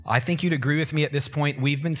I think you'd agree with me at this point.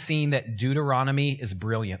 We've been seeing that Deuteronomy is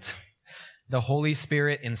brilliant. The Holy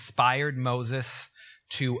Spirit inspired Moses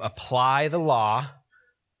to apply the law,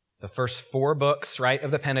 the first 4 books, right,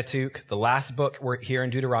 of the Pentateuch, the last book we're here in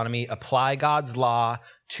Deuteronomy, apply God's law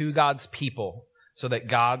to God's people so that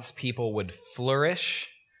God's people would flourish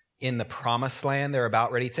in the promised land they're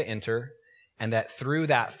about ready to enter, and that through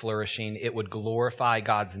that flourishing, it would glorify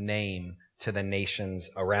God's name to the nations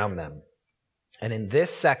around them. And in this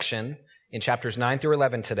section, in chapters 9 through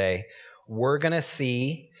 11 today, we're going to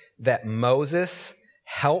see that Moses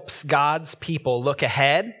helps God's people look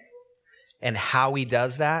ahead, and how he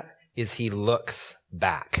does that is he looks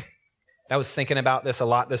back. I was thinking about this a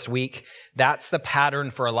lot this week. That's the pattern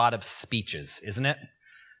for a lot of speeches, isn't it?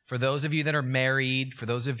 For those of you that are married, for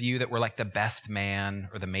those of you that were like the best man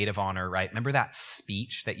or the maid of honor, right? Remember that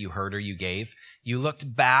speech that you heard or you gave? You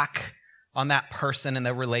looked back on that person and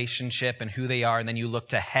the relationship and who they are, and then you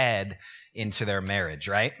looked ahead into their marriage,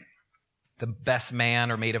 right? The best man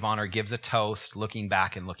or maid of honor gives a toast, looking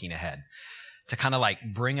back and looking ahead. To kind of like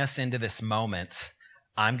bring us into this moment,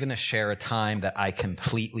 I'm going to share a time that I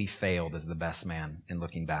completely failed as the best man in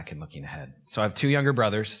looking back and looking ahead. So I have 2 younger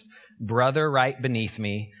brothers. Brother right beneath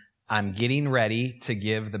me, I'm getting ready to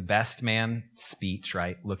give the best man speech,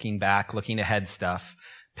 right? Looking back, looking ahead stuff.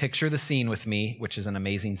 Picture the scene with me, which is an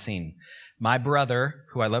amazing scene. My brother,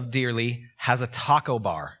 who I love dearly, has a taco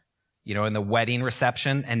bar, in the wedding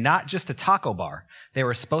reception, and not just a taco bar. They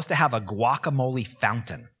were supposed to have a guacamole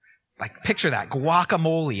fountain. Like, picture that,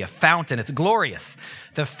 guacamole, a fountain. It's glorious.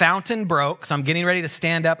 The fountain broke, so I'm getting ready to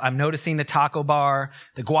stand up. I'm noticing the taco bar.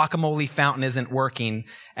 The guacamole fountain isn't working.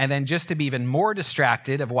 And then just to be even more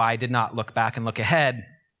distracted of why I did not look back and look ahead,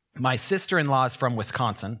 my sister-in-law is from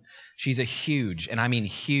Wisconsin. She's a huge, and I mean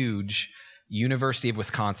huge, University of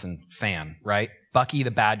Wisconsin fan, right? Bucky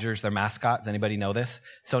the Badger's their mascot. Does anybody know this?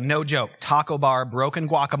 So no joke, taco bar, broken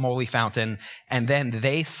guacamole fountain, and then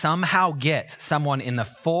they somehow get someone in the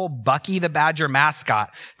full Bucky the Badger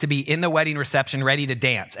mascot to be in the wedding reception ready to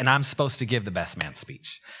dance, and I'm supposed to give the best man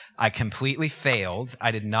speech. I completely failed.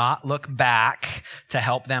 I did not look back to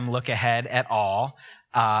help them look ahead at all.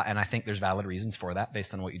 And I think there's valid reasons for that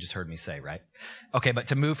based on what you just heard me say, right? Okay, but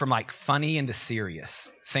to move from like funny into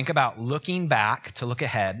serious, think about looking back to look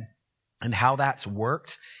ahead and how that's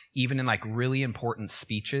worked even in like really important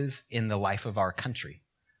speeches in the life of our country.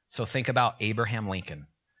 So think about Abraham Lincoln.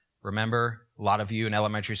 Remember, a lot of you in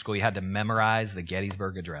elementary school, you had to memorize the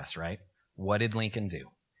Gettysburg Address, right? What did Lincoln do?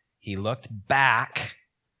 He looked back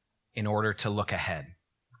in order to look ahead.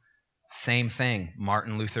 Same thing,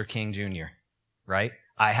 Martin Luther King Jr., right?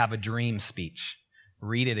 I have a dream speech.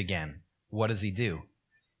 Read it again. What does he do?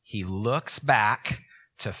 He looks back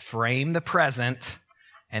to frame the present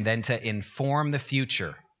and then to inform the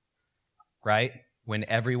future, right? When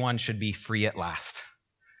everyone should be free at last.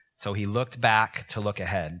 So he looked back to look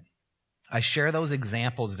ahead. I share those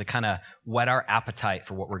examples to kind of whet our appetite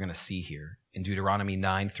for what we're going to see here in Deuteronomy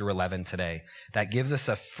 9 through 11 today. That gives us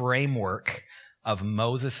a framework of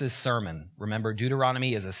Moses' sermon. Remember,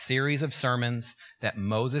 Deuteronomy is a series of sermons that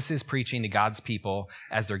Moses is preaching to God's people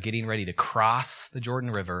as they're getting ready to cross the Jordan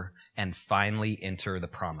River and finally enter the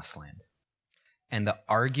promised land. And the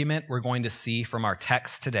argument we're going to see from our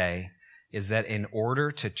text today is that in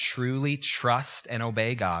order to truly trust and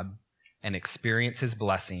obey God and experience his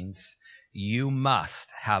blessings, you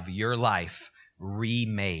must have your life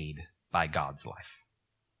remade by God's life.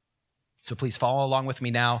 So please follow along with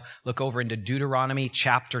me now. Look over into Deuteronomy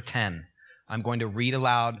chapter 10. I'm going to read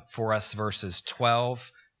aloud for us verses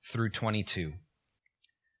 12 through 22.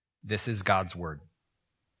 This is God's word.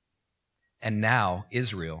 And now,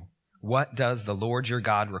 Israel, what does the Lord your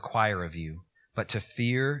God require of you, but to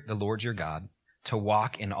fear the Lord your God, to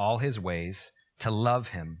walk in all his ways, to love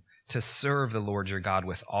him, to serve the Lord your God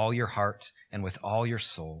with all your heart and with all your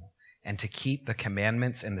soul, and to keep the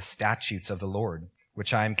commandments and the statutes of the Lord,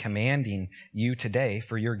 which I am commanding you today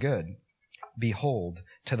for your good. Behold,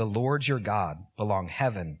 to the Lord your God belong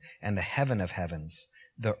heaven and the heaven of heavens,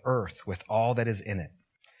 the earth with all that is in it.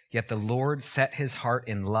 Yet the Lord set his heart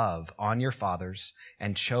in love on your fathers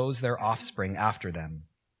and chose their offspring after them,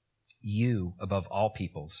 you above all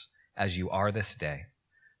peoples, as you are this day.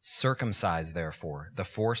 Circumcise, therefore, the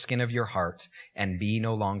foreskin of your heart and be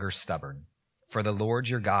no longer stubborn. For the Lord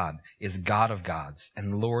your God is God of gods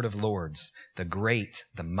and Lord of lords, the great,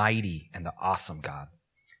 the mighty, and the awesome God,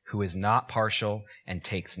 who is not partial and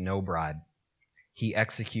takes no bribe. He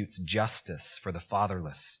executes justice for the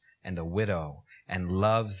fatherless and the widow and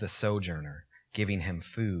loves the sojourner, giving him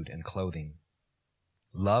food and clothing.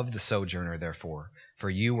 Love the sojourner, therefore, for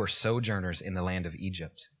you were sojourners in the land of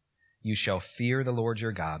Egypt. You shall fear the Lord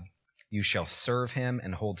your God. You shall serve him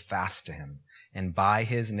and hold fast to him, and by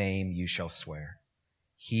his name you shall swear.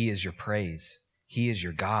 He is your praise. He is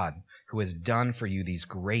your God, who has done for you these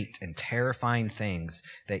great and terrifying things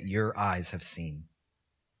that your eyes have seen.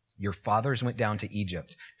 Your fathers went down to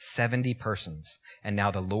Egypt, 70 persons, and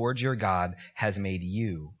now the Lord your God has made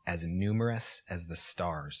you as numerous as the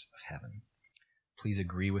stars of heaven. Please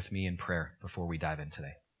agree with me in prayer before we dive in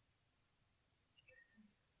today.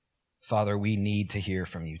 Father, we need to hear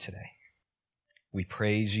from you today. We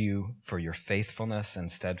praise you for your faithfulness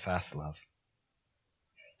and steadfast love.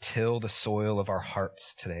 Till the soil of our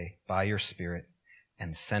hearts today by your Spirit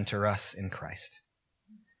and center us in Christ.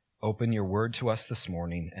 Open your word to us this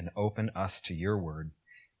morning and open us to your word.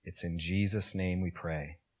 It's in Jesus' name we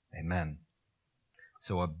pray. Amen.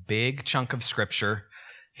 So a big chunk of scripture.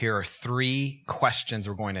 Here are 3 questions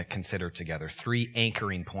we're going to consider together, 3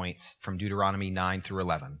 anchoring points from Deuteronomy 9 through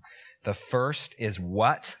 11. The first is,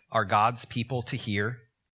 what are God's people to hear?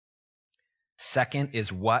 Second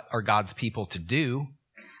is, what are God's people to do?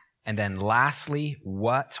 And then lastly,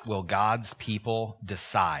 what will God's people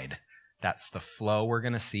decide? That's the flow we're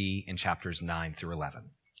going to see in chapters 9 through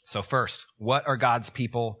 11. So first, what are God's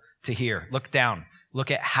people to hear? Look down.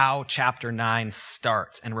 Look at how chapter 9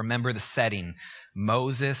 starts. And remember the setting.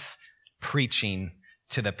 Moses preaching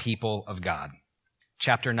to the people of God.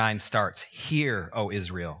 Chapter 9 starts, "Hear, O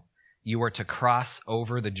Israel, you are to cross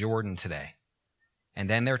over the Jordan today." And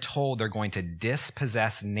then they're told they're going to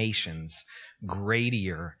dispossess nations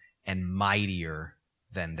greater and mightier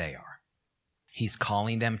than they are. He's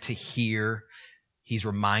calling them to hear. He's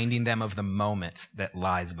reminding them of the moment that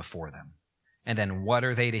lies before them. And then what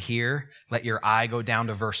are they to hear? Let your eye go down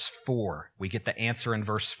to verse 4. We get the answer in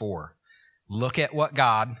verse 4. Look at what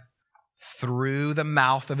God, through the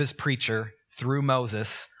mouth of his preacher, through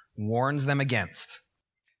Moses, warns them against.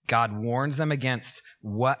 God warns them against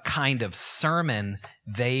what kind of sermon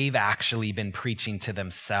they've actually been preaching to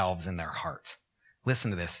themselves in their heart.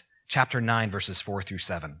 Listen to this. Chapter 9, verses 4 through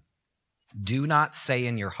 7. Do not say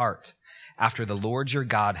in your heart, after the Lord your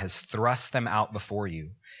God has thrust them out before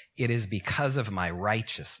you, it is because of my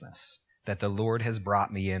righteousness that the Lord has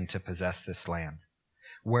brought me in to possess this land.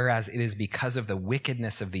 Whereas it is because of the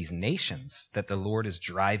wickedness of these nations that the Lord is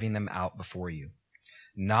driving them out before you.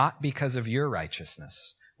 Not because of your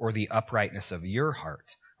righteousness or the uprightness of your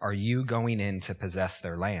heart are you going in to possess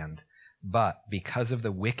their land, but because of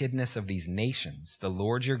the wickedness of these nations, the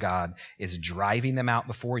Lord your God is driving them out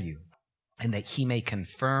before you, and that he may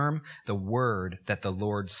confirm the word that the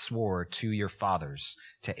Lord swore to your fathers,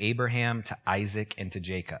 to Abraham, to Isaac, and to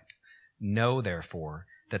Jacob. Know, therefore,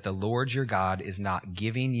 that the Lord your God is not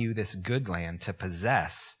giving you this good land to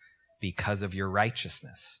possess because of your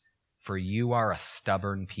righteousness, for you are a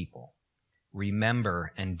stubborn people.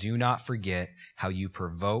 Remember and do not forget how you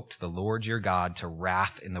provoked the Lord your God to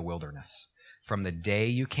wrath in the wilderness. From the day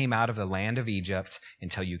you came out of the land of Egypt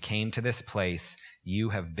until you came to this place, you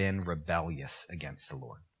have been rebellious against the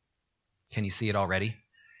Lord. Can you see it already?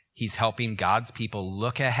 He's helping God's people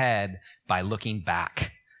look ahead by looking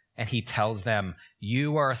back. And he tells them,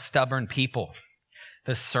 you are a stubborn people.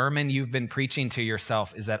 The sermon you've been preaching to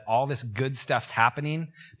yourself is that all this good stuff's happening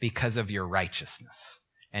because of your righteousness.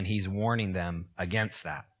 And he's warning them against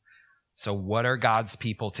that. So what are God's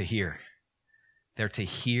people to hear? They're to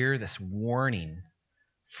hear this warning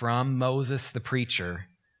from Moses the preacher,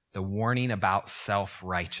 the warning about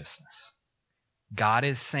self-righteousness. God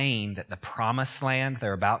is saying that the promised land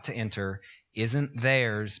they're about to enter isn't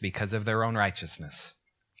theirs because of their own righteousness.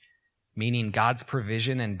 Meaning God's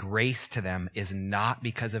provision and grace to them is not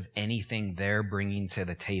because of anything they're bringing to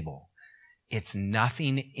the table. It's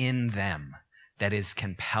nothing in them that is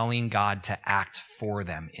compelling God to act for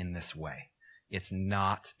them in this way. It's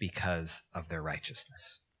not because of their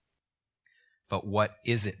righteousness. But what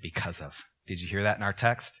is it because of? Did you hear that in our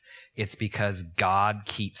text? It's because God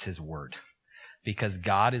keeps his word. Because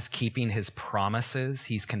God is keeping his promises.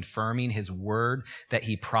 He's confirming his word that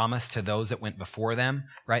he promised to those that went before them,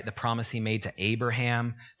 right? The promise he made to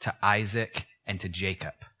Abraham, to Isaac, and to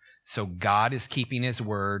Jacob. So God is keeping his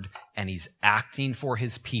word and he's acting for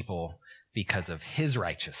his people because of his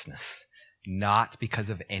righteousness, not because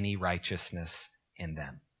of any righteousness in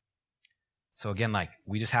them. So again,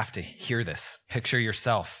 we just have to hear this. Picture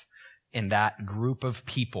yourself in that group of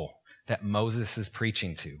people that Moses is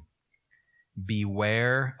preaching to.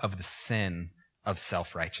 Beware of the sin of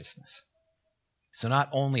self-righteousness. So not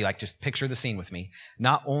only, just picture the scene with me,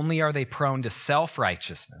 not only are they prone to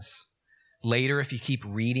self-righteousness, later, if you keep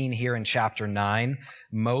reading here in chapter 9,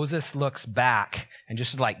 Moses looks back and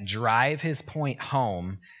just to drive his point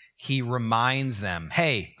home, he reminds them,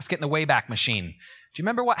 hey, let's get in the Wayback Machine. Do you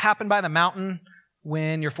remember what happened by the mountain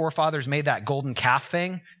when your forefathers made that golden calf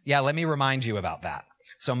thing? Yeah, let me remind you about that.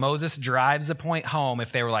 So Moses drives the point home.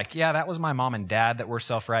 If they were like, yeah, that was my mom and dad that were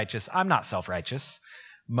self-righteous, I'm not self-righteous.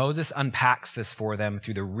 Moses unpacks this for them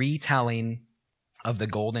through the retelling of the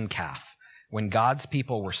golden calf, when God's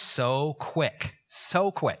people were so quick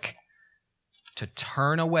to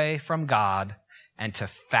turn away from God and to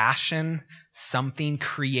fashion something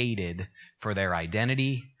created for their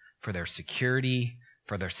identity, for their security,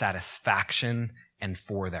 for their satisfaction, and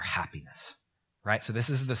for their happiness, right? So this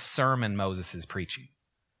is the sermon Moses is preaching.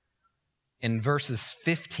 In verses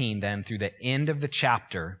 15 then through the end of the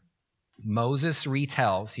chapter, Moses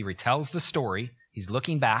retells the story. He's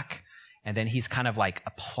looking back, and then he's kind of like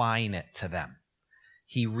applying it to them.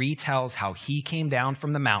 He retells how he came down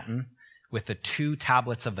from the mountain with the 2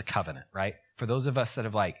 tablets of the covenant, right? For those of us that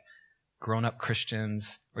have like grown up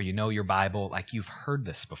Christians, or you know your Bible, like you've heard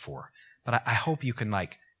this before. But I hope you can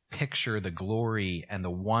like picture the glory and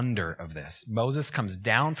the wonder of this. Moses comes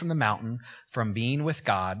down from the mountain from being with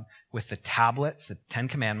God with the tablets, the 10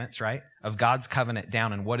 commandments, right, of God's covenant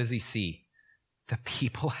down. And what does he see? The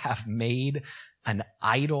people have made an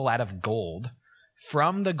idol out of gold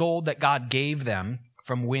from the gold that God gave them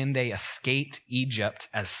from when they escaped Egypt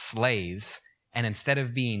as slaves. And instead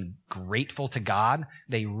of being grateful to God,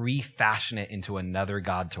 they refashion it into another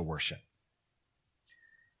god to worship.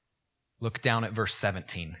 Look down at verse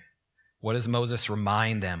 17. What does Moses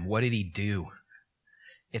remind them? What did he do?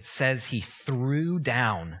 It says he threw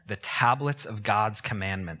down the tablets of God's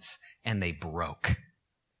commandments and they broke.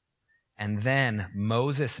 And then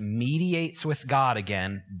Moses mediates with God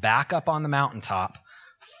again, back up on the mountaintop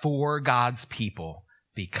for God's people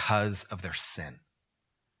because of their sin.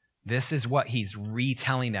 This is what he's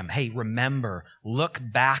retelling them. Hey, remember, look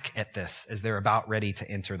back at this as they're about ready to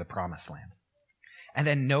enter the promised land. And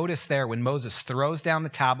then notice there when Moses throws down the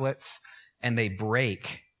tablets and they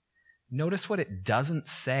break, notice what it doesn't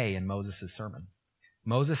say in Moses' sermon.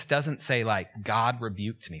 Moses doesn't say like, God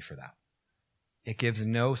rebuked me for that. It gives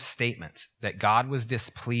no statement that God was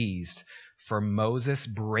displeased for Moses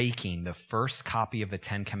breaking the first copy of the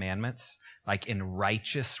 10 Commandments, like in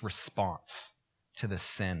righteous response to the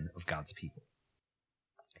sin of God's people.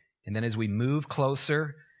 And then as we move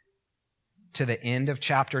closer to the end of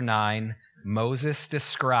chapter 9, Moses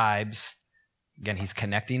describes, again, he's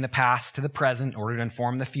connecting the past to the present in order to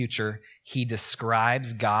inform the future. He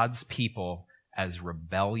describes God's people as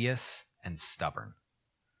rebellious and stubborn.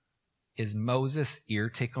 Is Moses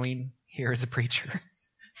ear-tickling here as a preacher?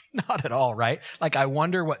 Not at all, right? Like, I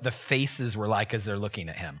wonder what the faces were like as they're looking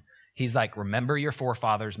at him. He's like, remember your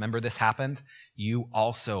forefathers, remember this happened? You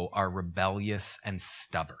also are rebellious and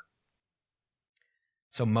stubborn.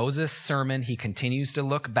 So Moses' sermon, he continues to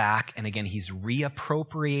look back, and again, he's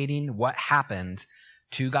reappropriating what happened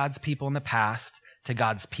to God's people in the past, to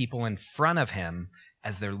God's people in front of him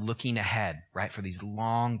as they're looking ahead, right, for these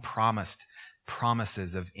long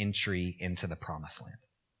promises of entry into the promised land.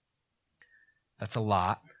 That's a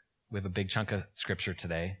lot. We have a big chunk of scripture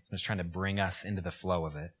today. I'm just trying to bring us into the flow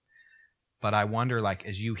of it. But I wonder, like,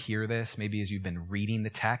 as you hear this, maybe as you've been reading the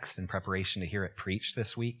text in preparation to hear it preached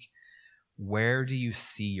this week, where do you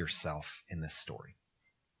see yourself in this story?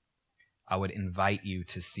 I would invite you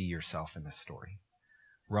to see yourself in this story.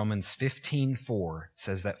 Romans 15:4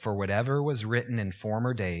 says that for whatever was written in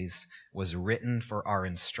former days was written for our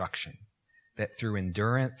instruction, that through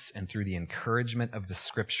endurance and through the encouragement of the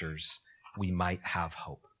scriptures, we might have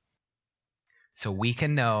hope. So we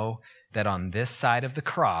can know that on this side of the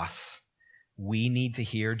cross, we need to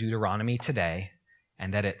hear Deuteronomy today,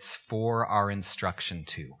 and that it's for our instruction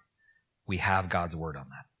too. We have God's word on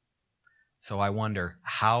that. So I wonder,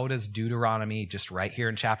 how does Deuteronomy, just right here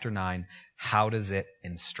in chapter 9, how does it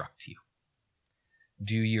instruct you?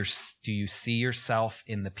 Do you see yourself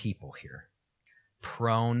in the people here,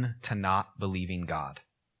 prone to not believing God?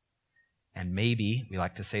 And maybe, we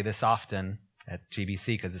like to say this often at GBC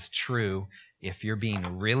because it's true, if you're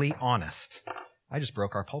being really honest. I just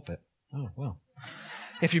broke our pulpit. Oh, well.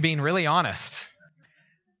 If you're being really honest,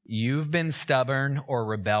 you've been stubborn or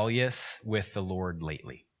rebellious with the Lord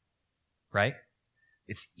lately, right?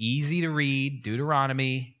 It's easy to read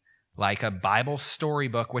Deuteronomy like a Bible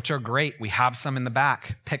storybook, which are great. We have some in the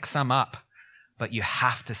back. Pick some up. But you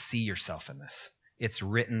have to see yourself in this. It's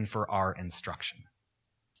written for our instruction.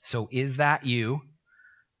 So is that you?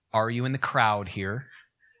 Are you in the crowd here?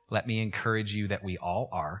 Let me encourage you that we all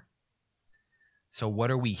are. So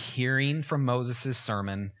what are we hearing from Moses'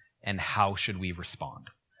 sermon, and how should we respond?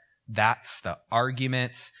 That's the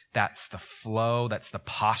argument, that's the flow, that's the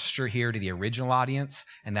posture here to the original audience,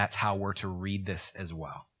 and that's how we're to read this as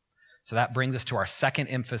well. So that brings us to our second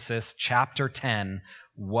emphasis, chapter 10.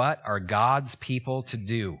 What are God's people to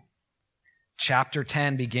do? Chapter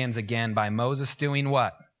 10 begins again by Moses doing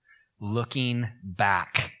what? Looking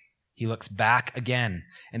back. He looks back again.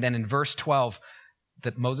 And then in verse 12,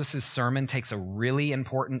 that Moses' sermon takes a really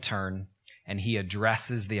important turn, and he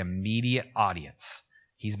addresses the immediate audience.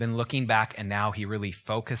 He's been looking back, and now he really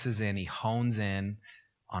focuses in, he hones in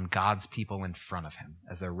on God's people in front of him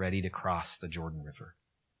as they're ready to cross the Jordan River.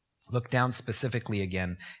 Look down specifically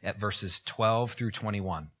again at verses 12 through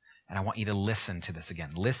 21, and I want you to listen to this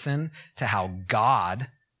again. Listen to how God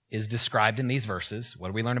is described in these verses. What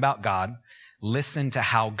do we learn about God? Listen to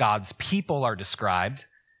how God's people are described.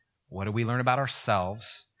 What do we learn about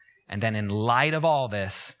ourselves? And then in light of all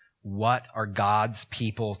this, what are God's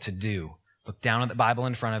people to do? Look down at the Bible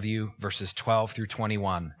in front of you, verses 12 through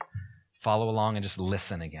 21. Follow along and just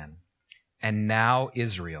listen again. And now,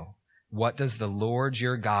 Israel, what does the Lord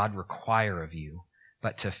your God require of you,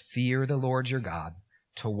 but to fear the Lord your God,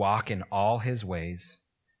 to walk in all his ways,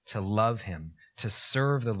 to love him, to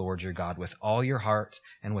serve the Lord your God with all your heart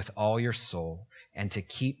and with all your soul, and to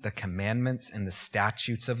keep the commandments and the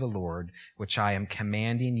statutes of the Lord, which I am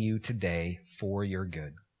commanding you today for your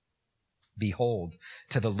good. Behold,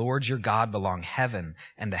 to the Lord your God belong heaven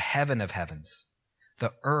and the heaven of heavens,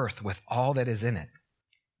 the earth with all that is in it.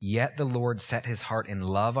 Yet the Lord set his heart in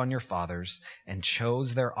love on your fathers and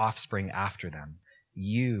chose their offspring after them,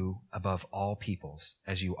 you above all peoples,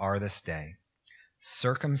 as you are this day.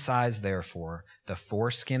 Circumcise, therefore, the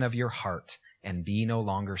foreskin of your heart and be no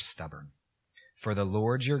longer stubborn. For the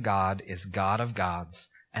Lord your God is God of gods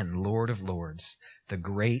and Lord of lords, the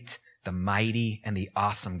great, the mighty, and the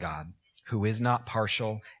awesome God, who is not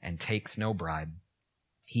partial and takes no bribe.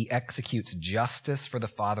 He executes justice for the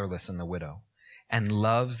fatherless and the widow, and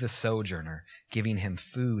loves the sojourner, giving him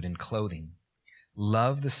food and clothing.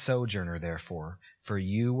 Love the sojourner, therefore, for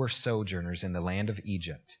you were sojourners in the land of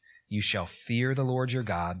Egypt. You shall fear the Lord your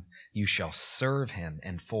God. You shall serve him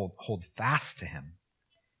and hold fast to him.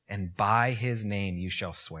 And by his name you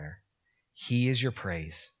shall swear. He is your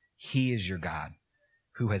praise. He is your God,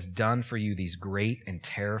 who has done for you these great and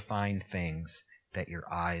terrifying things that your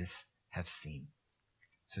eyes have seen.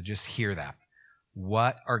 So just hear that.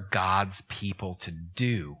 What are God's people to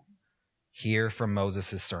do? Hear from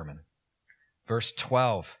Moses' sermon. Verse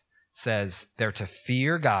 12 says they're to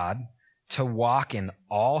fear God, to walk in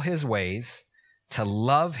all his ways, to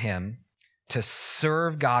love him, to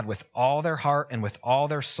serve God with all their heart and with all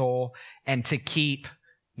their soul, and to keep,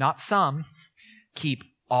 not some, keep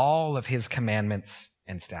all of his commandments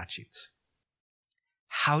and statutes.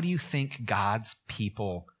 How do you think God's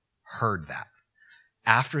people heard that?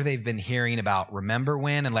 After they've been hearing about remember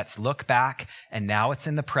when and let's look back, and now it's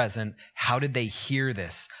in the present, how did they hear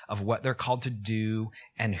this of what they're called to do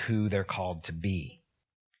and who they're called to be?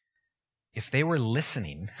 If they were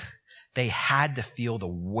listening, they had to feel the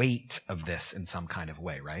weight of this in some kind of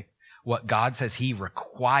way, right? What God says he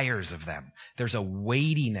requires of them. There's a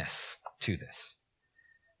weightiness to this.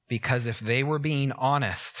 Because if they were being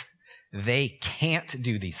honest, they can't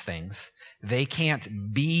do these things. They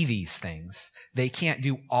can't be these things. They can't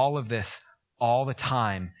do all of this all the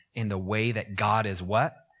time in the way that God is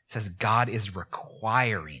what? It says God is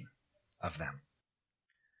requiring of them.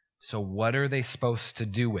 So what are they supposed to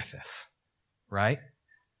do with this? Right?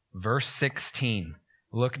 Verse 16,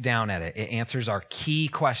 look down at it. It answers our key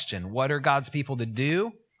question. What are God's people to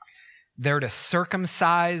do? They're to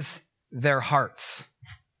circumcise their hearts.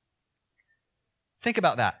 Think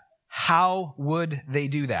about that. How would they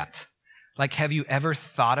do that? Like, have you ever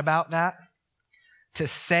thought about that? To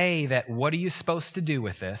say that what are you supposed to do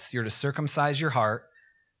with this? You're to circumcise your heart.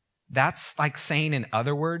 That's like saying, in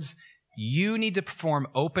other words, you need to perform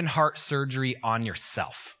open heart surgery on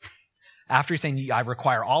yourself. After you're saying, I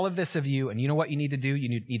require all of this of you, and you know what you need to do? You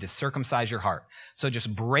need to circumcise your heart. So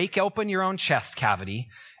just break open your own chest cavity,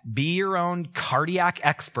 be your own cardiac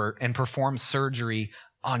expert, and perform surgery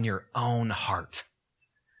on your own heart.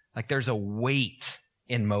 Like, there's a weight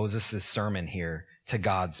in Moses' sermon here to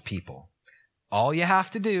God's people. All you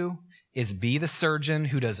have to do is be the surgeon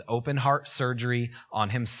who does open heart surgery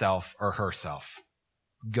on himself or herself.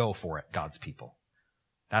 Go for it, God's people.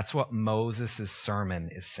 That's what Moses' sermon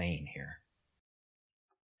is saying here.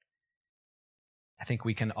 I think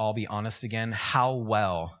we can all be honest again. How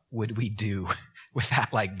well would we do with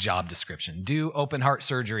that job description? Do open heart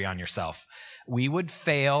surgery on yourself. We would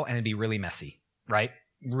fail and it'd be really messy, right?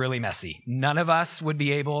 really messy. None of us would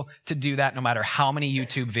be able to do that no matter how many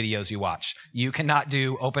YouTube videos you watch. You cannot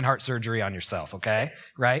do open heart surgery on yourself, okay?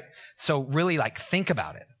 Right? So really think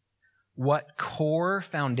about it. What core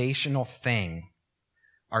foundational thing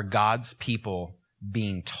are God's people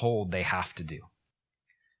being told they have to do?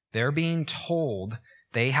 They're being told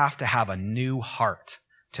they have to have a new heart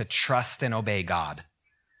to trust and obey God.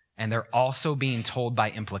 And they're also being told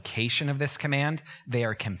by implication of this command, they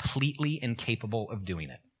are completely incapable of doing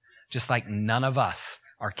it. Just like none of us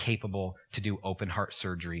are capable to do open heart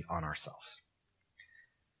surgery on ourselves.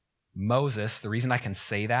 Moses, the reason I can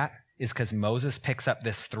say that is because Moses picks up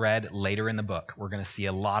this thread later in the book. We're going to see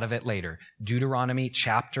a lot of it later. Deuteronomy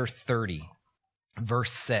chapter 30,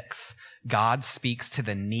 verse 6. God speaks to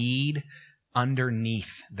the need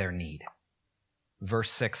underneath their need.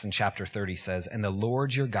 Verse 6 in chapter 30 says, "And the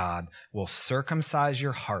Lord your God will circumcise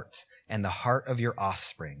your heart and the heart of your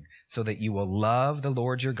offspring, so that you will love the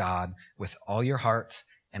Lord your God with all your heart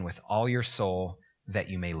and with all your soul, that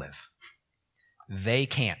you may live." They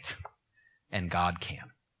can't, and God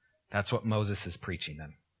can. That's what Moses is preaching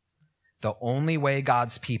them. The only way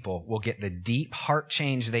God's people will get the deep heart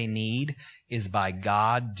change they need is by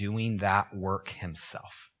God doing that work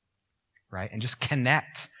himself, right? And just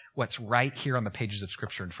connect what's right here on the pages of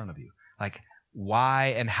Scripture in front of you. Why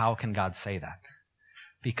and how can God say that?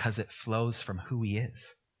 Because it flows from who he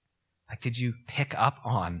is. Did you pick up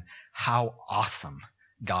on how awesome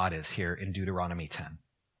God is here in Deuteronomy 10?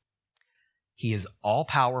 He is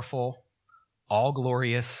all-powerful,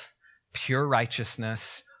 all-glorious, pure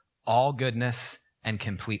righteousness, all goodness, and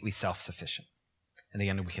completely self-sufficient. And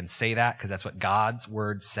again, we can say that because that's what God's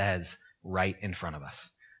word says right in front of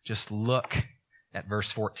us. Just look at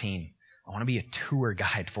verse 14. I want to be a tour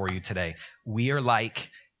guide for you today. We are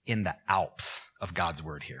in the Alps of God's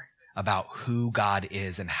word here about who God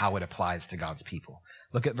is and how it applies to God's people.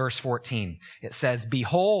 Look at verse 14. It says,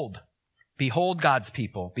 "Behold, behold God's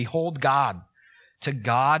people, behold God. To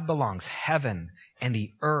God belongs heaven and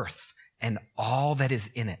the earth and all that is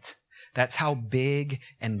in it." That's how big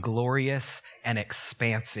and glorious and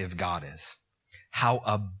expansive God is. How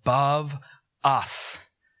above us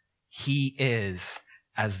he is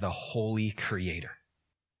as the holy creator.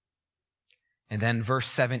 And then verse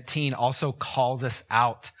 17 also calls us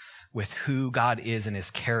out with who God is in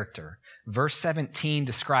his character. Verse 17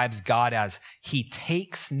 describes God as he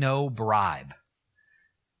takes no bribe.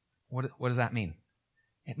 What does that mean?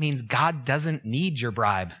 It means God doesn't need your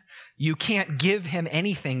bribe. You can't give him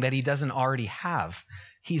anything that he doesn't already have.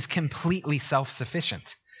 He's completely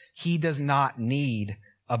self-sufficient. He does not need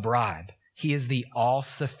a bribe. He is the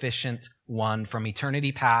all-sufficient one from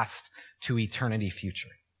eternity past to eternity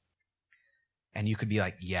future. And you could be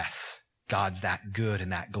like, yes, God's that good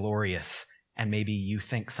and that glorious. And maybe you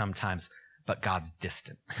think sometimes, but God's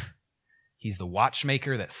distant. He's the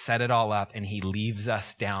watchmaker that set it all up, and he leaves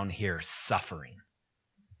us down here suffering.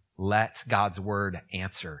 Let God's word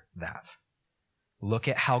answer that. Look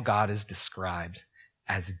at how God is described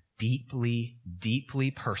as deeply,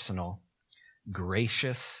 deeply personal,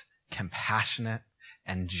 gracious, compassionate,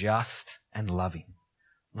 and just and loving.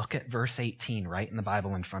 Look at verse 18 right in the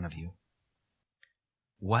Bible in front of you.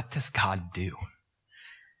 What does God do?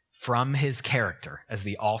 From his character as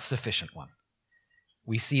the all-sufficient one,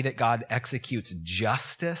 we see that God executes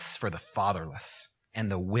justice for the fatherless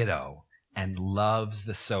and the widow and loves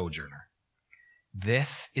the sojourner.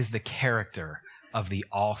 This is the character of the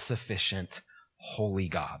all-sufficient, holy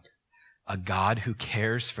God, a God who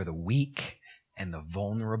cares for the weak and the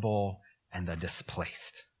vulnerable and the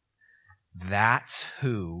displaced. That's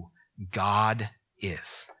who God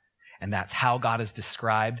is. And that's how God is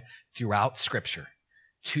described throughout Scripture.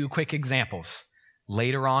 Two quick examples.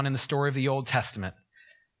 Later on in the story of the Old Testament,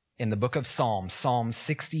 in the book of Psalms, Psalm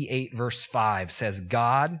 68 verse 5 says,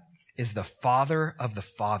 "God is the father of the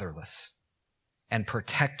fatherless and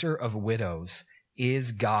protector of widows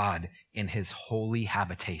is God in his holy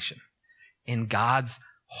habitation." In God's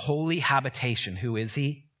holy habitation, who is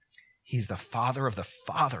he? He's the father of the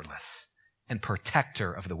fatherless and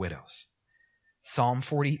protector of the widows. Psalm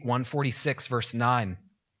 146 verse 9,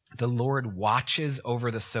 "The Lord watches over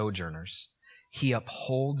the sojourners. He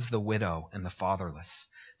upholds the widow and the fatherless,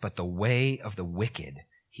 but the way of the wicked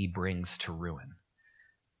he brings to ruin."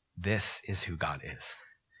 This is who God is.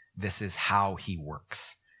 This is how he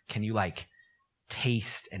works. Can you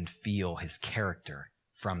taste and feel his character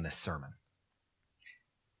from this sermon?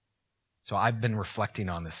 So I've been reflecting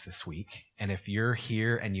on this week. And if you're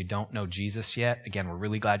here and you don't know Jesus yet, again, we're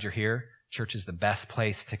really glad you're here. Church is the best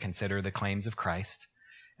place to consider the claims of Christ.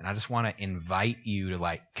 And I just want to invite you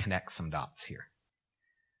to connect some dots here.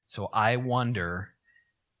 So I wonder,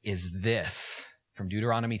 is this, from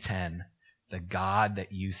Deuteronomy 10, the God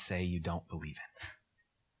that you say you don't believe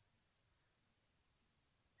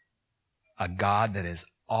in. A God that is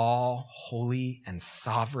all holy and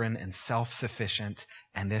sovereign and self-sufficient,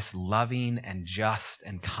 and this loving and just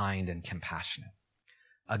and kind and compassionate.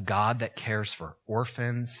 A God that cares for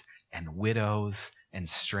orphans and widows and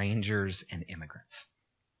strangers and immigrants.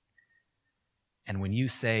 And when you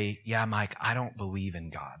say, yeah, Mike, I don't believe in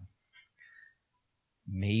God,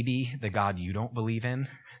 maybe the God you don't believe in,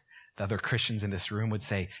 the other Christians in this room would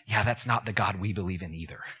say, yeah, that's not the God we believe in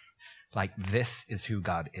either. Like, this is who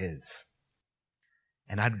God is.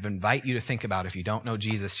 And I'd invite you to think about, if you don't know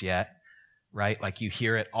Jesus yet, right? Like, you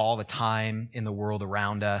hear it all the time in the world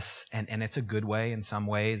around us, and it's a good way in some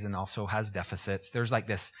ways and also has deficits. There's like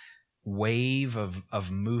this wave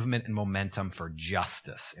of movement and momentum for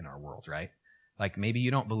justice in our world, right? Like, maybe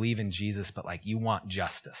you don't believe in Jesus, but like, you want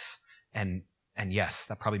justice. And yes,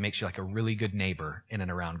 that probably makes you like a really good neighbor in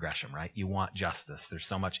and around Gresham, right? You want justice. There's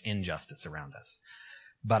so much injustice around us.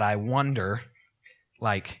 But I wonder,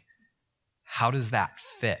 like, how does that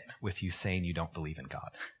fit with you saying you don't believe in God?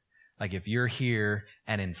 Like, if you're here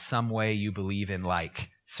and in some way you believe in like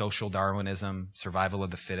social Darwinism, survival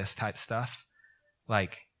of the fittest type stuff,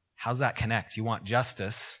 like, how's that connect? You want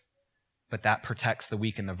justice, but that protects the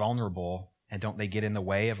weak and the vulnerable, and don't they get in the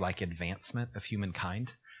way of like advancement of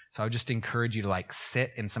humankind? So I would just encourage you to like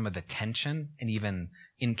sit in some of the tension and even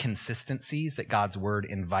inconsistencies that God's word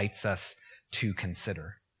invites us to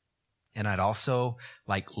consider. And I'd also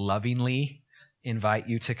like lovingly invite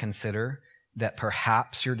you to consider that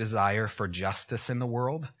perhaps your desire for justice in the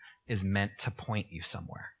world is meant to point you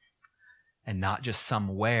somewhere. And not just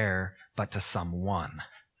somewhere, but to someone.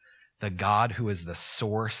 The God who is the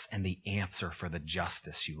source and the answer for the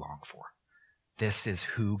justice you long for. This is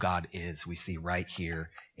who God is, we see right here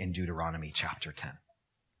in Deuteronomy chapter 10.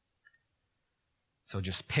 So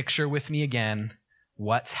just picture with me again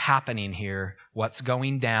what's happening here, what's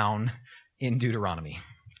going down in Deuteronomy.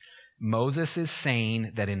 Moses is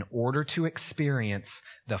saying that in order to experience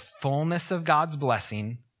the fullness of God's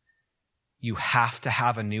blessing, you have to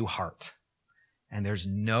have a new heart. And there's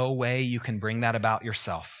no way you can bring that about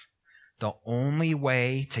yourself. The only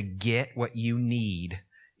way to get what you need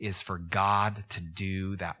is for God to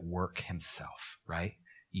do that work himself, right?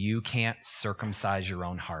 You can't circumcise your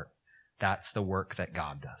own heart. That's the work that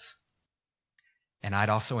God does. And I'd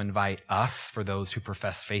also invite us, for those who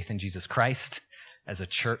profess faith in Jesus Christ, as a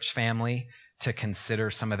church family, to consider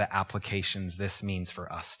some of the applications this means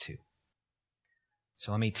for us too.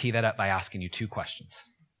 So let me tee that up by asking you two questions.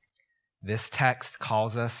 This text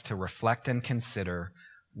calls us to reflect and consider,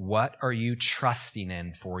 what are you trusting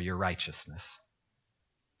in for your righteousness?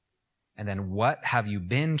 And then what have you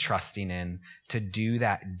been trusting in to do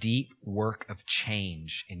that deep work of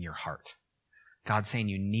change in your heart? God's saying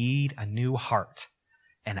you need a new heart,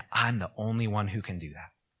 and I'm the only one who can do that.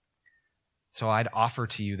 So I'd offer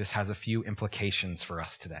to you, this has a few implications for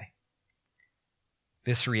us today.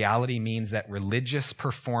 This reality means that religious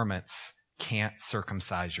performance can't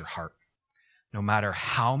circumcise your heart. No matter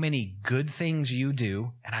how many good things you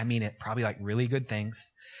do, and I mean it, probably like really good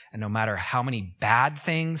things, and no matter how many bad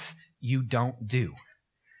things you don't do,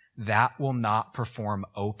 that will not perform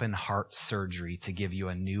open heart surgery to give you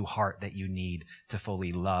a new heart that you need to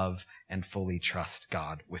fully love and fully trust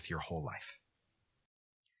God with your whole life.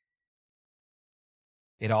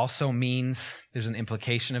 It also means, there's an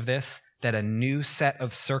implication of this, that a new set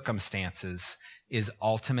of circumstances is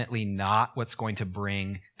ultimately not what's going to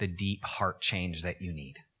bring the deep heart change that you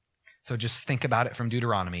need. So just think about it from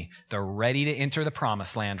Deuteronomy. They're ready to enter the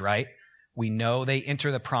promised land, right? We know they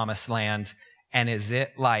enter the promised land, and is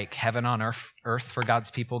it like heaven on earth for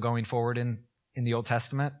God's people going forward in the Old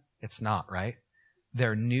Testament? It's not, right?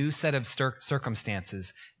 Their new set of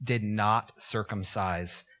circumstances did not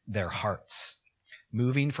circumcise their hearts.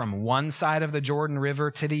 Moving from one side of the Jordan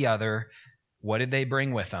River to the other, what did they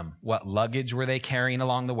bring with them? What luggage were they carrying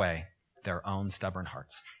along the way? Their own stubborn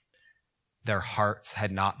hearts. Their hearts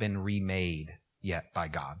had not been remade yet by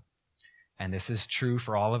God. And this is true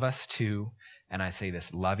for all of us too. And I say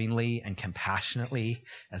this lovingly and compassionately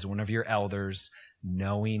as one of your elders,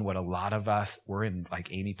 knowing what a lot of us, we're in, like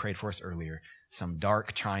Amy prayed for us earlier, some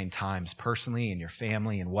dark, trying times personally in your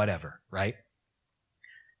family and whatever, right?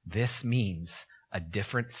 This means a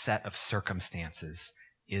different set of circumstances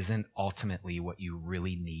isn't ultimately what you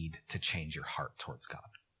really need to change your heart towards God.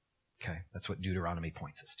 Okay, that's what Deuteronomy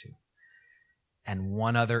points us to. And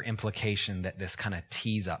one other implication that this kind of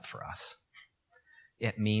tees up for us.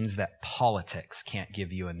 It means that politics can't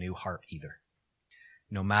give you a new heart either.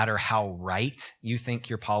 No matter how right you think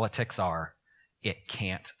your politics are, it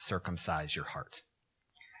can't circumcise your heart.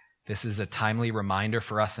 This is a timely reminder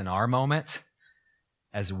for us in our moment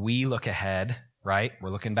as we look ahead, right? We're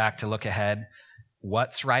looking back to look ahead.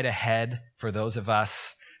 What's right ahead for those of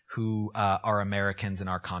us who are Americans in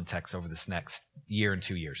our context over this next year and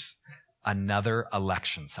 2 years? Another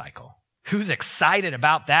election cycle. Who's excited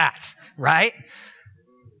about that, right?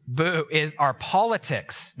 Boo, is our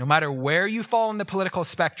politics, no matter where you fall in the political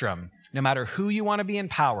spectrum, no matter who you want to be in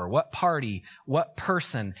power, what party, what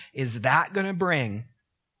person, is that going to bring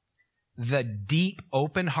the deep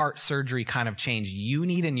open heart surgery kind of change you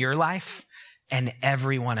need in your life and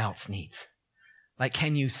everyone else needs? Like,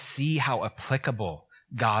 can you see how applicable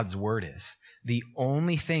God's word is? The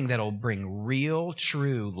only thing that'll bring real,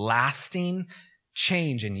 true, lasting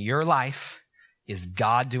change in your life is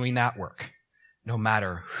God doing that work, no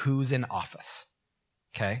matter who's in office.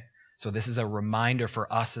 Okay? So this is a reminder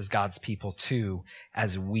for us as God's people too,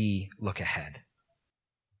 as we look ahead.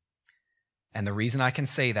 And the reason I can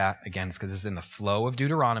say that, again, is because it's in the flow of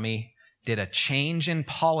Deuteronomy. Did a change in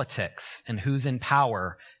politics and who's in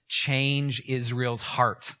power change Israel's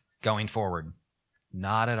heart going forward?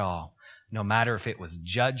 Not at all. No matter if it was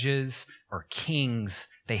judges or kings,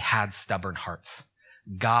 they had stubborn hearts.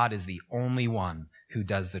 God is the only one who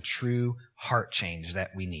does the true heart change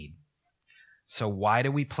that we need. So why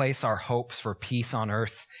do we place our hopes for peace on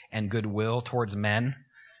earth and goodwill towards men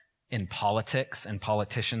in politics and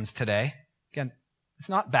politicians today? Again, it's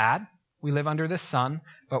not bad. We live under the sun,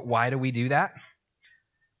 but why do we do that?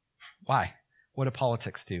 Why? What do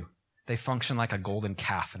politics do? They function like a golden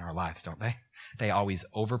calf in our lives, don't they? They always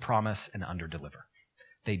overpromise and underdeliver.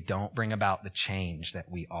 They don't bring about the change that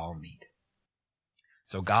we all need.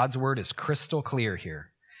 So God's word is crystal clear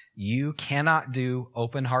here. You cannot do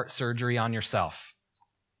open heart surgery on yourself.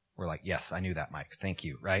 We're like, yes, I knew that, Mike. Thank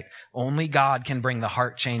you, right? Only God can bring the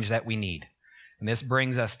heart change that we need. And this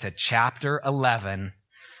brings us to chapter 11,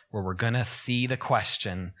 where we're going to see the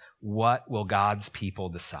question, what will God's people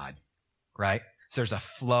decide? Right? So there's a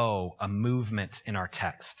flow, a movement in our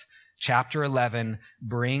text. Chapter 11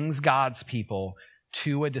 brings God's people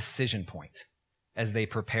to a decision point as they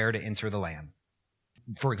prepare to enter the land.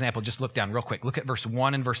 For example, just look down real quick. Look at verse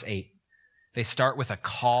 1 and verse 8. They start with a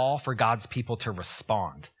call for God's people to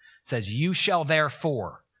respond. It says, you shall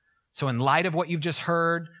therefore. So in light of what you've just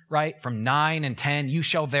heard, right, from 9 and 10, you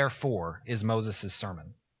shall therefore is Moses'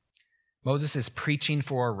 sermon. Moses is preaching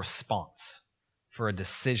for a response, for a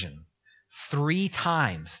decision. 3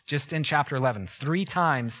 times, just in chapter 11, 3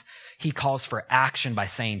 times he calls for action by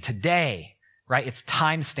saying today, right? It's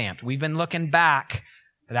time stamped. We've been looking back,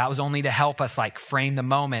 but that was only to help us like frame the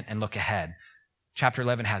moment and look ahead. Chapter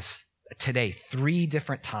 11 has today 3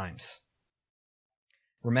 different times.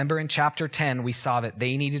 Remember in chapter 10, we saw that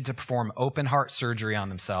they needed to perform open heart surgery on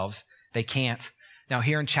themselves. They can't. Now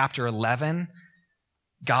here in chapter 11,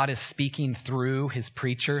 God is speaking through his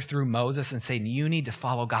preacher, through Moses, and saying, you need to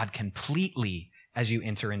follow God completely as you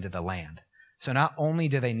enter into the land. So not only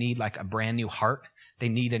do they need like a brand new heart, they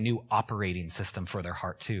need a new operating system for their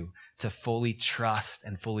heart too, to fully trust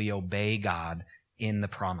and fully obey God in the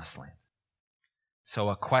promised land. So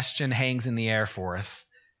a question hangs in the air for us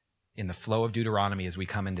in the flow of Deuteronomy as we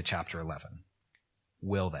come into chapter 11.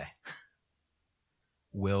 Will they?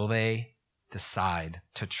 Will they decide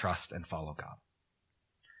to trust and follow God?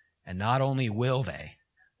 And not only will they,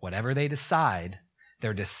 whatever they decide,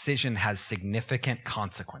 their decision has significant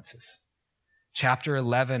consequences. Chapter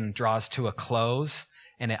 11 draws to a close,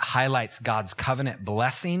 and it highlights God's covenant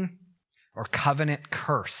blessing or covenant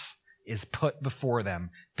curse is put before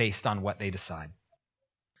them based on what they decide.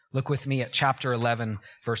 Look with me at chapter 11,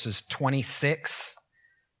 verses 26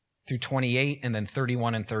 through 28, and then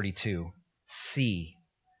 31 and 32. See,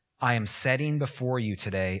 I am setting before you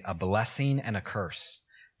today a blessing and a curse.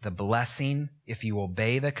 The blessing, if you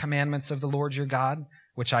obey the commandments of the Lord your God,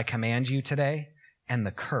 which I command you today, and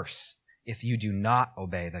the curse, if you do not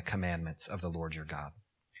obey the commandments of the Lord your God.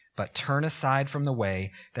 But turn aside from the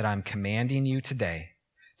way that I'm commanding you today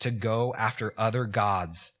to go after other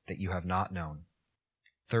gods that you have not known.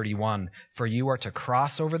 31, for you are to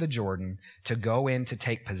cross over the Jordan to go in to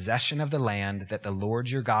take possession of the land that the Lord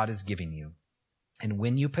your God is giving you. And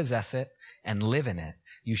when you possess it and live in it,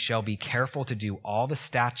 you shall be careful to do all the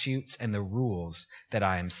statutes and the rules that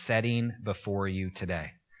I am setting before you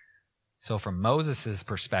today. So from Moses'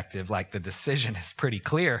 perspective, like the decision is pretty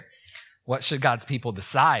clear. What should God's people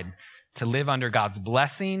decide? To live under God's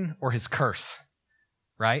blessing or his curse,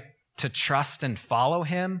 right? To trust and follow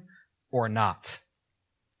him or not.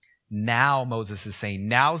 Now Moses is saying,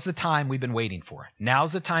 now's the time we've been waiting for.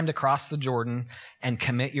 Now's the time to cross the Jordan and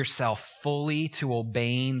commit yourself fully to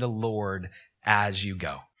obeying the Lord as you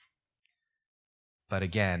go. But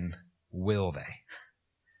again, will they?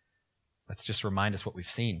 Let's just remind us what we've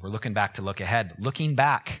seen. We're looking back to look ahead. Looking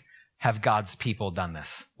back, have God's people done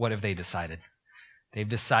this? What have they decided? They've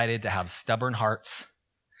decided to have stubborn hearts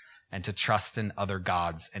and to trust in other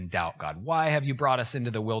gods and doubt God. Why have you brought us into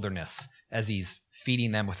the wilderness as he's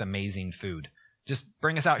feeding them with amazing food? Just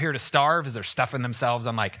bring us out here to starve as they're stuffing themselves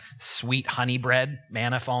on like sweet honey bread,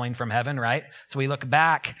 manna falling from heaven, right? So we look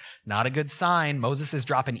back, not a good sign. Moses is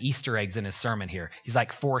dropping Easter eggs in his sermon here. He's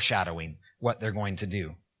like foreshadowing what they're going to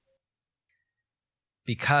do.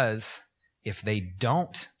 Because if they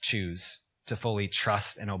don't choose to fully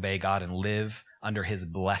trust and obey God and live under his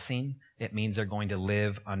blessing, it means they're going to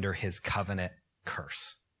live under his covenant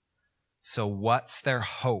curse. So what's their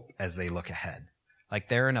hope as they look ahead? Like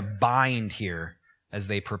they're in a bind here as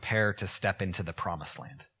they prepare to step into the promised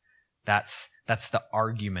land. That's the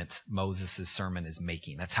argument Moses' sermon is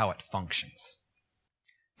making. That's how it functions.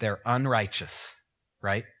 They're unrighteous,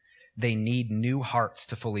 right? They need new hearts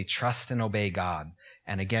to fully trust and obey God.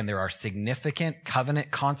 And again, there are significant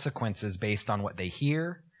covenant consequences based on what they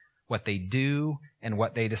hear, what they do, and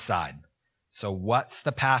what they decide. So what's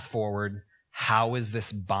the path forward? How is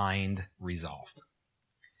this bind resolved?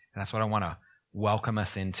 And that's what I want to welcome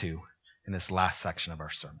us into in this last section of our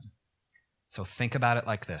sermon. So think about it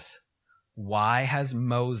like this. Why has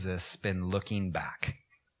Moses been looking back?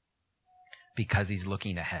 Because he's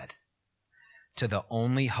looking ahead to the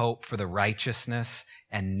only hope for the righteousness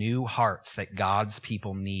and new hearts that God's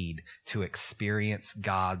people need to experience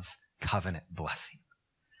God's covenant blessing.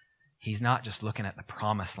 He's not just looking at the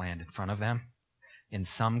promised land in front of them. In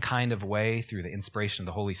some kind of way, through the inspiration of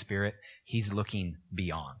the Holy Spirit, he's looking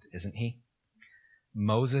beyond, isn't he?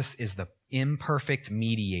 Moses is the imperfect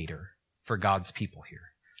mediator for God's people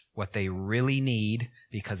here. What they really need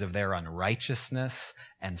because of their unrighteousness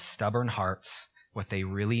and stubborn hearts, what they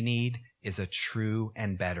really need is a true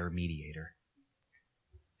and better mediator.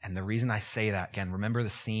 And the reason I say that, again, remember the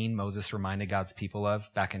scene Moses reminded God's people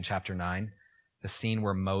of back in chapter 9? The scene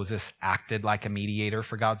where Moses acted like a mediator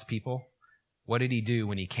for God's people? What did he do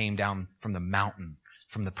when he came down from the mountain,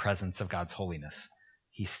 from the presence of God's holiness?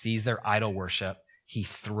 He sees their idol worship. He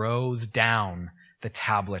throws down the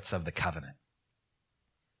tablets of the covenant.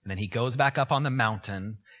 And then he goes back up on the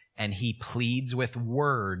mountain and he pleads with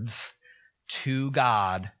words to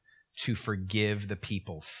God to forgive the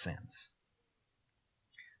people's sins.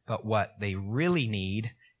 But what they really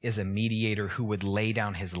need is a mediator who would lay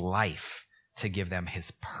down his life to give them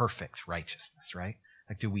his perfect righteousness, right?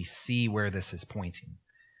 Like, do we see where this is pointing?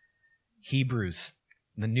 Hebrews,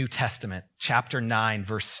 the New Testament, chapter 9,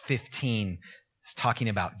 verse 15, is talking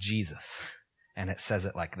about Jesus. And it says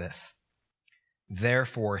it like this.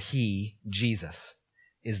 Therefore, he, Jesus,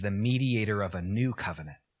 is the mediator of a new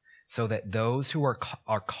covenant, so that those who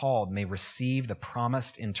are called may receive the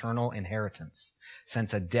promised eternal inheritance,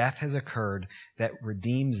 since a death has occurred that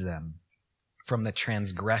redeems them from the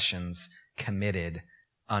transgressions committed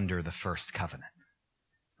under the first covenant.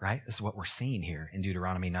 Right? This is what we're seeing here in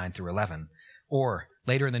Deuteronomy 9 through 11. Or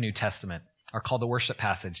later in the New Testament, our call to worship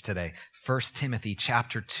passage today, 1 Timothy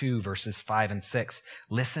chapter 2, verses 5 and 6.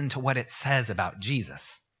 Listen to what it says about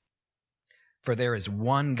Jesus. For there is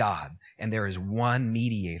one God, and there is one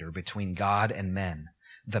mediator between God and men,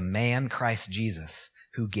 the man Christ Jesus,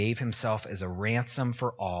 who gave himself as a ransom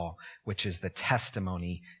for all, which is the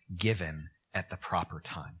testimony given at the proper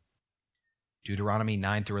time. Deuteronomy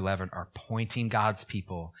 9 through 11 are pointing God's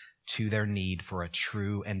people to their need for a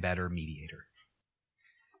true and better mediator.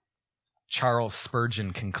 Charles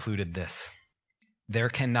Spurgeon concluded this: there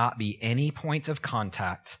cannot be any point of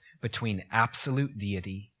contact between absolute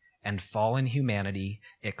deity and fallen humanity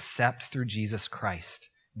except through Jesus Christ,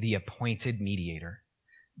 the appointed mediator.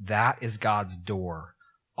 That is God's door.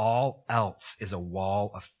 All else is a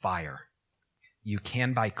wall of fire. You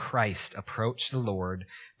can by Christ approach the Lord,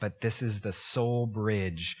 but this is the sole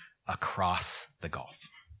bridge across the gulf.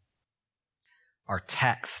 Our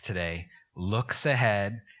text today looks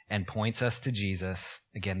ahead and points us to Jesus,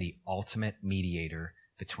 again, the ultimate mediator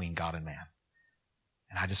between God and man.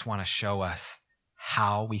 And I just want to show us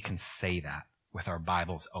how we can say that with our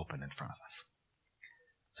Bibles open in front of us.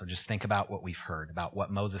 So just think about what we've heard, about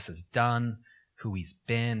what Moses has done, who he's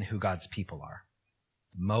been, who God's people are.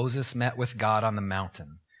 Moses met with God on the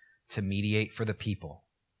mountain to mediate for the people.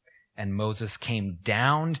 And Moses came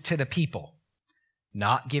down to the people,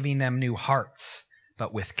 not giving them new hearts,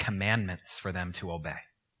 but with commandments for them to obey.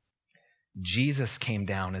 Jesus came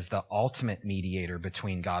down as the ultimate mediator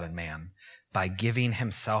between God and man by giving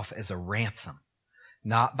himself as a ransom,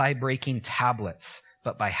 not by breaking tablets,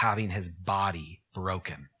 but by having his body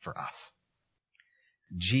broken for us.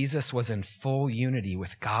 Jesus was in full unity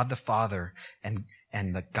with God the Father and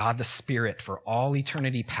God the Spirit for all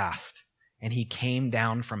eternity past. And he came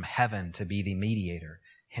down from heaven to be the mediator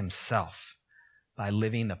himself by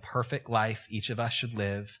living the perfect life each of us should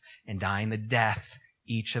live and dying the death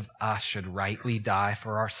each of us should rightly die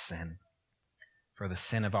for our sin, for the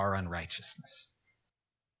sin of our unrighteousness.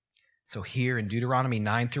 So here in Deuteronomy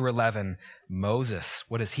 9 through 11, Moses,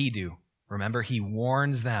 what does he do? Remember, he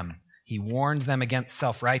warns them. He warns them against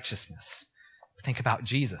self-righteousness. Think about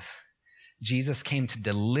Jesus. Jesus came to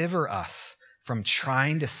deliver us from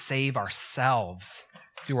trying to save ourselves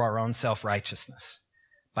through our own self-righteousness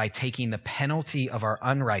by taking the penalty of our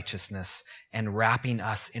unrighteousness and wrapping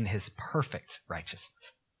us in his perfect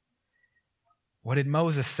righteousness. What did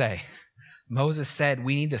Moses say? Moses said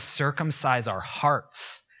we need to circumcise our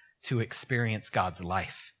hearts to experience God's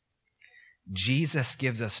life. Jesus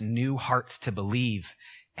gives us new hearts to believe,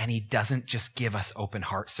 and he doesn't just give us open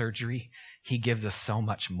heart surgery. He gives us so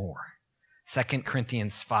much more. 2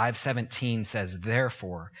 Corinthians 5:17 says,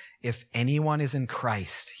 therefore, if anyone is in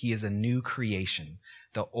Christ, he is a new creation.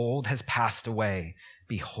 The old has passed away.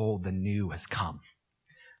 Behold, the new has come.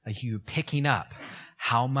 Like you picking up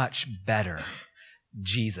how much better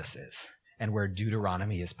Jesus is and where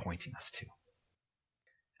Deuteronomy is pointing us to.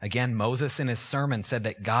 Again, Moses in his sermon said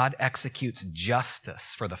that God executes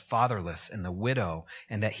justice for the fatherless and the widow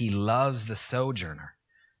and that he loves the sojourner.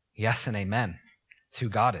 Yes and amen. It's who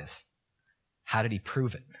God is. How did he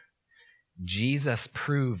prove it? Jesus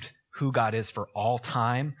proved who God is for all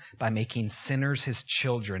time by making sinners his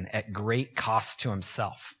children at great cost to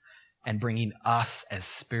himself and bringing us as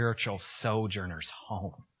spiritual sojourners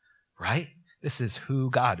home, right? This is who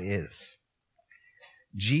God is.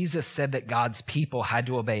 Jesus said that God's people had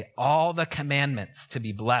to obey all the commandments to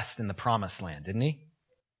be blessed in the promised land, didn't he?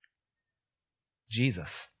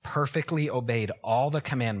 Jesus perfectly obeyed all the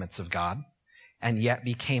commandments of God and yet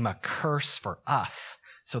became a curse for us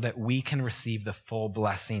so that we can receive the full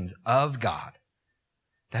blessings of God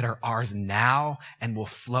that are ours now and will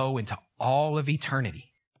flow into all of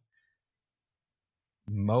eternity.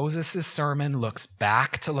 Moses' sermon looks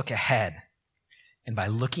back to look ahead. And by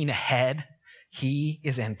looking ahead, he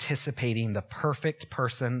is anticipating the perfect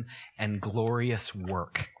person and glorious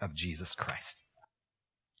work of Jesus Christ.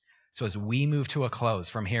 So as we move to a close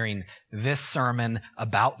from hearing this sermon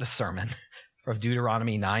about the sermon of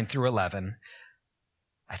Deuteronomy 9 through 11,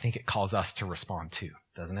 I think it calls us to respond too,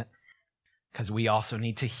 doesn't it? Because we also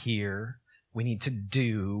need to hear, we need to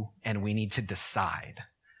do, and we need to decide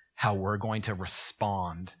how we're going to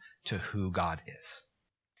respond to who God is.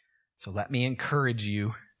 So let me encourage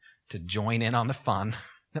you to join in on the fun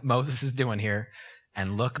that Moses is doing here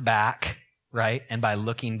and look back, right? And by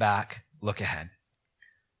looking back, look ahead.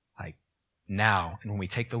 Like now, and when we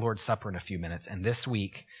take the Lord's Supper in a few minutes, and this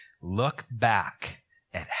week, look back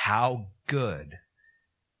at how good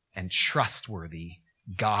and trustworthy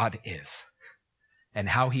God is and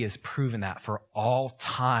how he has proven that for all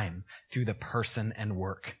time through the person and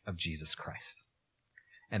work of Jesus Christ.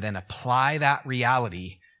 And then apply that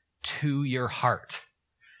reality to your heart,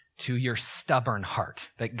 to your stubborn heart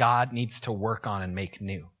that God needs to work on and make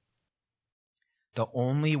new. The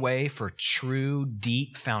only way for true,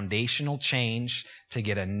 deep, foundational change to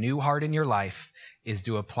get a new heart in your life is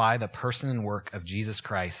to apply the person and work of Jesus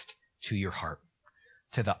Christ to your heart,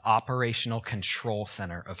 to the operational control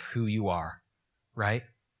center of who you are, right?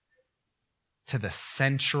 To the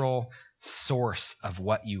central source of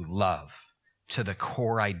what you love, to the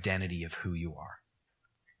core identity of who you are.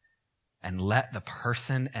 And let the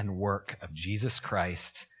person and work of Jesus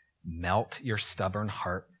Christ melt your stubborn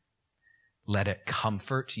heart. Let it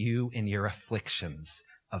comfort you in your afflictions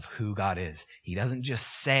of who God is. He doesn't just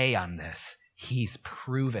say I'm this. He's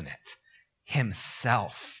proven it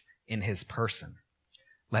himself in his person.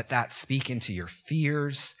 Let that speak into your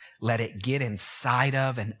fears. Let it get inside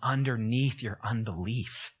of and underneath your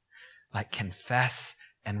unbelief. Like confess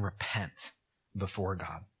and repent before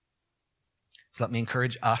God. So let me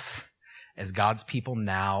encourage us as God's people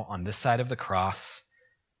now on this side of the cross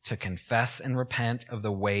to confess and repent of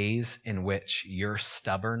the ways in which you're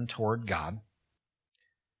stubborn toward God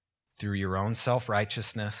through your own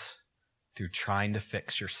self-righteousness, through trying to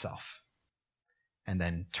fix yourself. And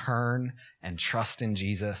then turn and trust in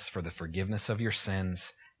Jesus for the forgiveness of your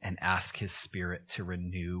sins and ask his Spirit to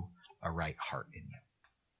renew a right heart in you.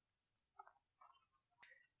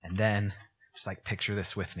 And then, just like picture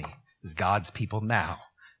this with me, as God's people now,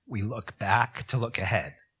 we look back to look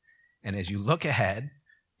ahead. And as you look ahead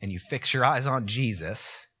and you fix your eyes on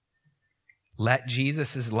Jesus, let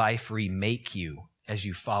Jesus' life remake you as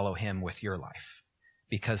you follow him with your life.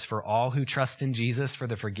 Because for all who trust in Jesus for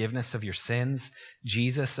the forgiveness of your sins,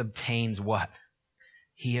 Jesus obtains what?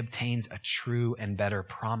 He obtains a true and better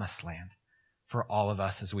promised land for all of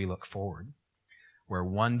us as we look forward, where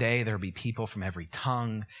one day there will be people from every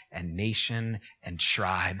tongue and nation and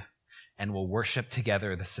tribe, and will worship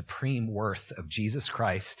together the supreme worth of Jesus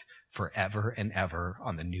Christ forever and ever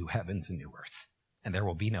on the new heavens and new earth. And there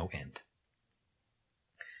will be no end.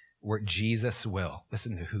 Where Jesus will,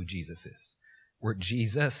 listen to who Jesus is. Where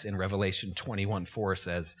Jesus in Revelation 21:4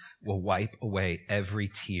 says, will wipe away every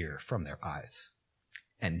tear from their eyes.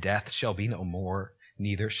 And death shall be no more,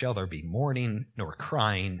 neither shall there be mourning, nor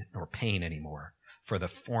crying, nor pain anymore, for the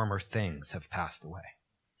former things have passed away.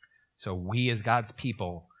 So we as God's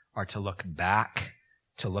people are to look back,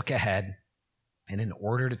 to look ahead, and in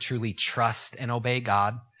order to truly trust and obey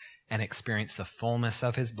God and experience the fullness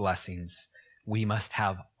of his blessings, we must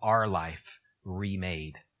have our life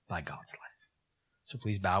remade by God's life. So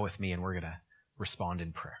please bow with me and we're going to respond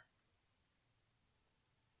in prayer.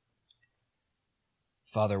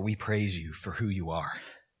 Father, we praise you for who you are,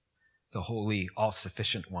 the holy,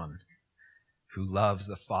 all-sufficient one who loves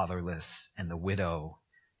the fatherless and the widow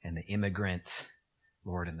and the immigrant,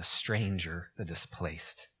 Lord, and the stranger, the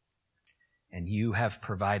displaced. And you have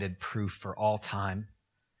provided proof for all time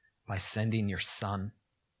by sending your Son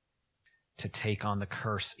to take on the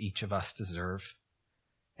curse each of us deserve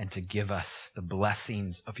and to give us the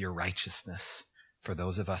blessings of your righteousness for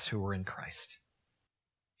those of us who are in Christ.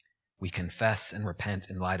 We confess and repent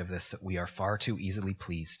in light of this that we are far too easily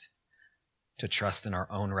pleased to trust in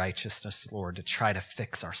our own righteousness, Lord, to try to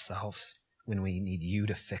fix ourselves when we need you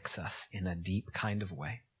to fix us in a deep kind of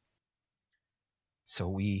way. So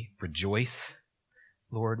we rejoice,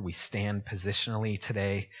 Lord, we stand positionally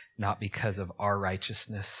today, not because of our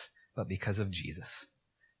righteousness, but because of Jesus.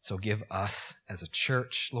 So give us as a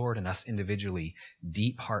church, Lord, and us individually,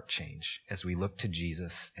 deep heart change as we look to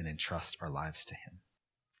Jesus and entrust our lives to him.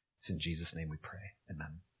 It's in Jesus' name we pray.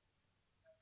 Amen.